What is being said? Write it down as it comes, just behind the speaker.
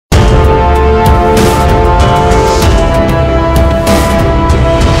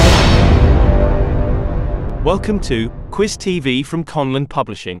Welcome to Quiz TV from Conlon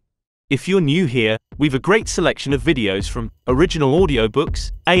Publishing. If you're new here, we've a great selection of videos from original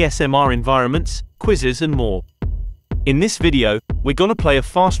audiobooks, ASMR environments, quizzes and more. In this video, we're gonna play a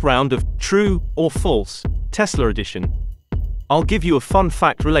fast round of True or False, Tesla edition. I'll give you a fun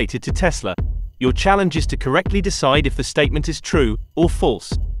fact related to Tesla. Your challenge is to correctly decide if the statement is true or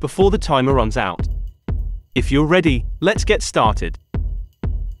false before the timer runs out. If you're ready, let's get started.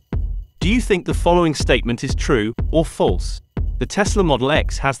 Do you think the following statement is true or false? The Tesla Model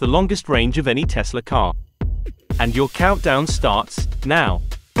X has the longest range of any Tesla car. And your countdown starts now.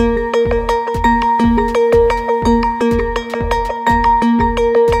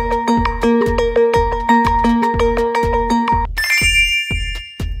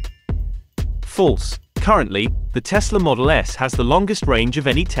 False. Currently, the Tesla Model S has the longest range of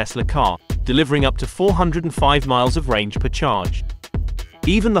any Tesla car, delivering up to 405 miles of range per charge.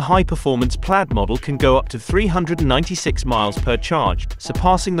 Even the high-performance Plaid model can go up to 396 miles per charge,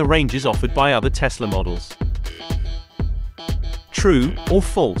 surpassing the ranges offered by other Tesla models. True or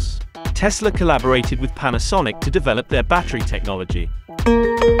false? Tesla collaborated with Panasonic to develop their battery technology.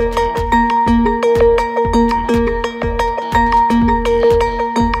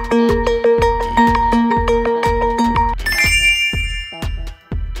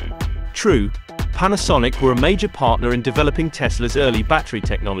 True. Panasonic were a major partner in developing Tesla's early battery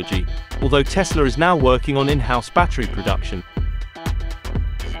technology, although Tesla is now working on in-house battery production.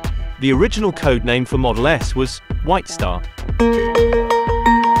 The original code name for Model S was White Star.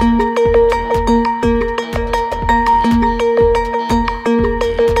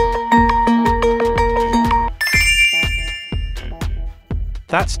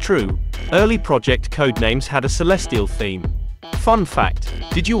 That's true. Early project codenames had a celestial theme. Fun fact,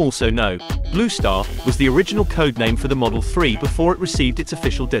 did you also know Blue Star was the original codename for the Model 3 before it received its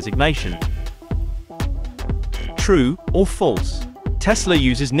official designation? True or false? Tesla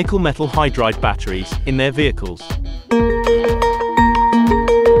uses nickel metal hydride batteries in their vehicles.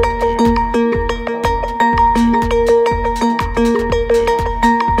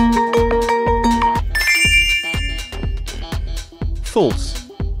 False.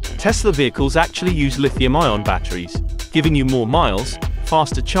 Tesla vehicles actually use lithium-ion batteries, giving you more miles,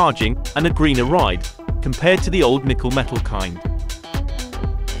 faster charging, and a greener ride, compared to the old nickel metal kind.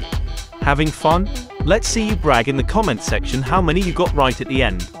 Having fun? Let's see you brag in the comments section how many you got right at the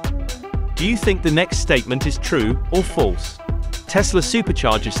end. Do you think the next statement is true or false? Tesla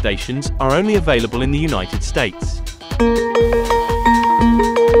supercharger stations are only available in the United States.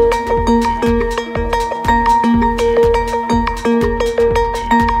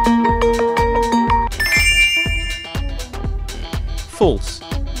 False.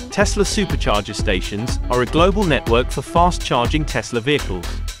 Tesla supercharger stations are a global network for fast-charging Tesla vehicles.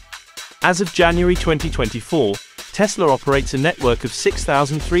 As of January 2024, Tesla operates a network of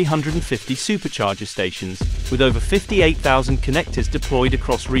 6,350 supercharger stations, with over 58,000 connectors deployed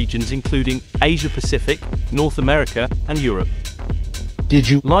across regions including Asia-Pacific, North America, and Europe. Did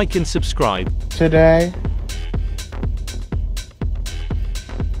you like and subscribe today?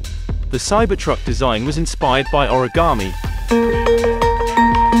 The Cybertruck design was inspired by origami.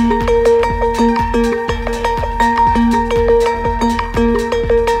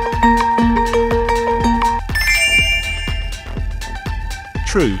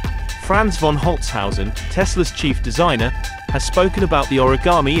 True. Franz von Holzhausen, Tesla's chief designer, has spoken about the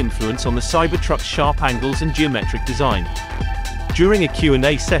origami influence on the Cybertruck's sharp angles and geometric design. During a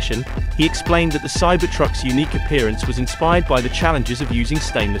Q&A session, he explained that the Cybertruck's unique appearance was inspired by the challenges of using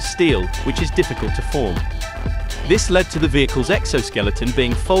stainless steel, which is difficult to form. This led to the vehicle's exoskeleton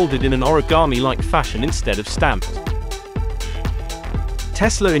being folded in an origami-like fashion instead of stamped.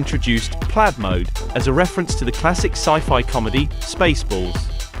 Tesla introduced Plaid mode as a reference to the classic sci-fi comedy Spaceballs.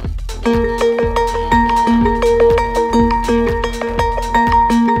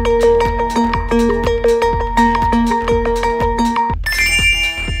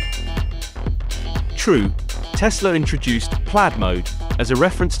 True. Tesla introduced Plaid mode as a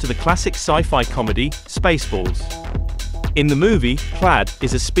reference to the classic sci-fi comedy Spaceballs. In the movie, Plaid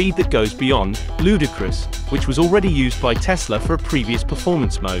is a speed that goes beyond ludicrous, which was already used by Tesla for a previous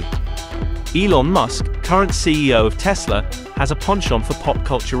performance mode. Elon Musk, current CEO of Tesla, has a penchant for pop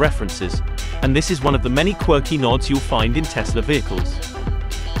culture references, and this is one of the many quirky nods you'll find in Tesla vehicles.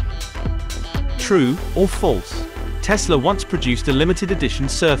 True or false? Tesla once produced a limited edition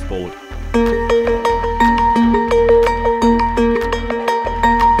surfboard.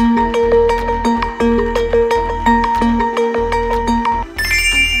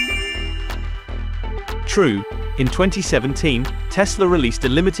 True. In 2017, Tesla released a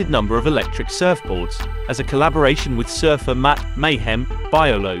limited number of electric surfboards, as a collaboration with surfer Matt Mayhem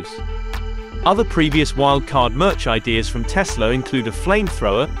Biolos. Other previous wildcard merch ideas from Tesla include a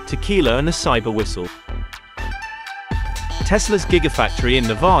flamethrower, tequila and a cyber whistle. Tesla's Gigafactory in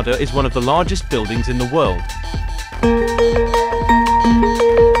Nevada is one of the largest buildings in the world.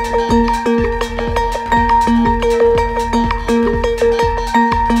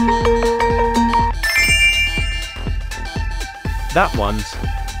 That one's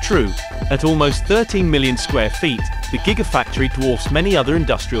true. At almost 13 million square feet, the Gigafactory dwarfs many other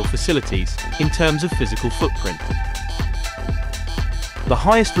industrial facilities in terms of physical footprint. The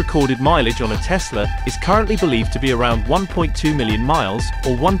highest recorded mileage on a Tesla is currently believed to be around 1.2 million miles,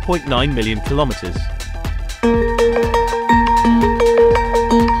 or 1.9 million kilometers.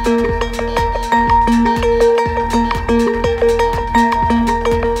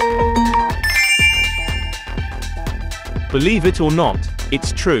 Believe it or not,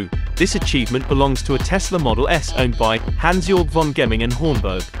 it's true. This achievement belongs to a Tesla Model S owned by Hans-Georg von Gemming and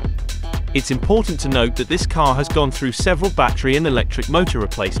Hornberg. It's important to note that this car has gone through several battery and electric motor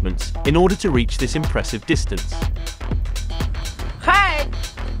replacements in order to reach this impressive distance. Hi,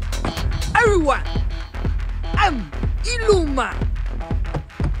 everyone. I'm Elon Musk.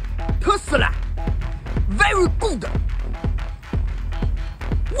 Tesla, very good.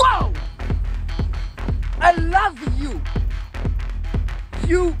 Wow, I love you.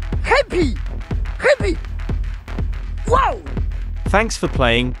 You happy? Wow! Thanks for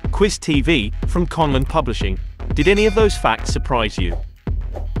playing Quiz TV from Conlon Publishing. Did any of those facts surprise you?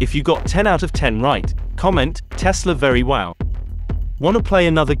 If you got 10 out of 10 right, comment Tesla very wow. Want to play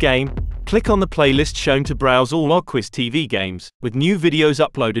another game? Click on the playlist shown to browse all our Quiz TV games, with new videos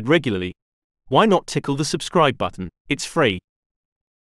uploaded regularly. Why not tickle the subscribe button? It's free.